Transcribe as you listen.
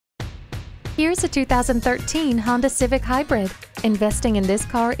Here's a 2013 Honda Civic Hybrid. Investing in this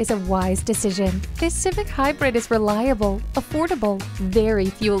car is a wise decision. This Civic Hybrid is reliable, affordable, very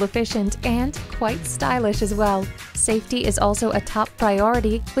fuel efficient, and quite stylish as well. Safety is also a top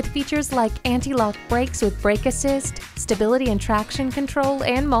priority with features like anti-lock brakes with brake assist, stability and traction control,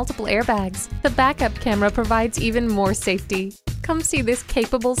 and multiple airbags. The backup camera provides even more safety. Come see this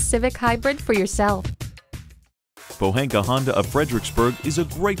capable Civic Hybrid for yourself. Pohanka Honda of Fredericksburg is a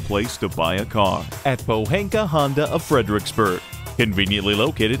great place to buy a car. At Pohanka Honda of Fredericksburg, conveniently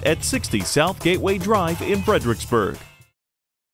located at 60 South Gateway Drive in Fredericksburg.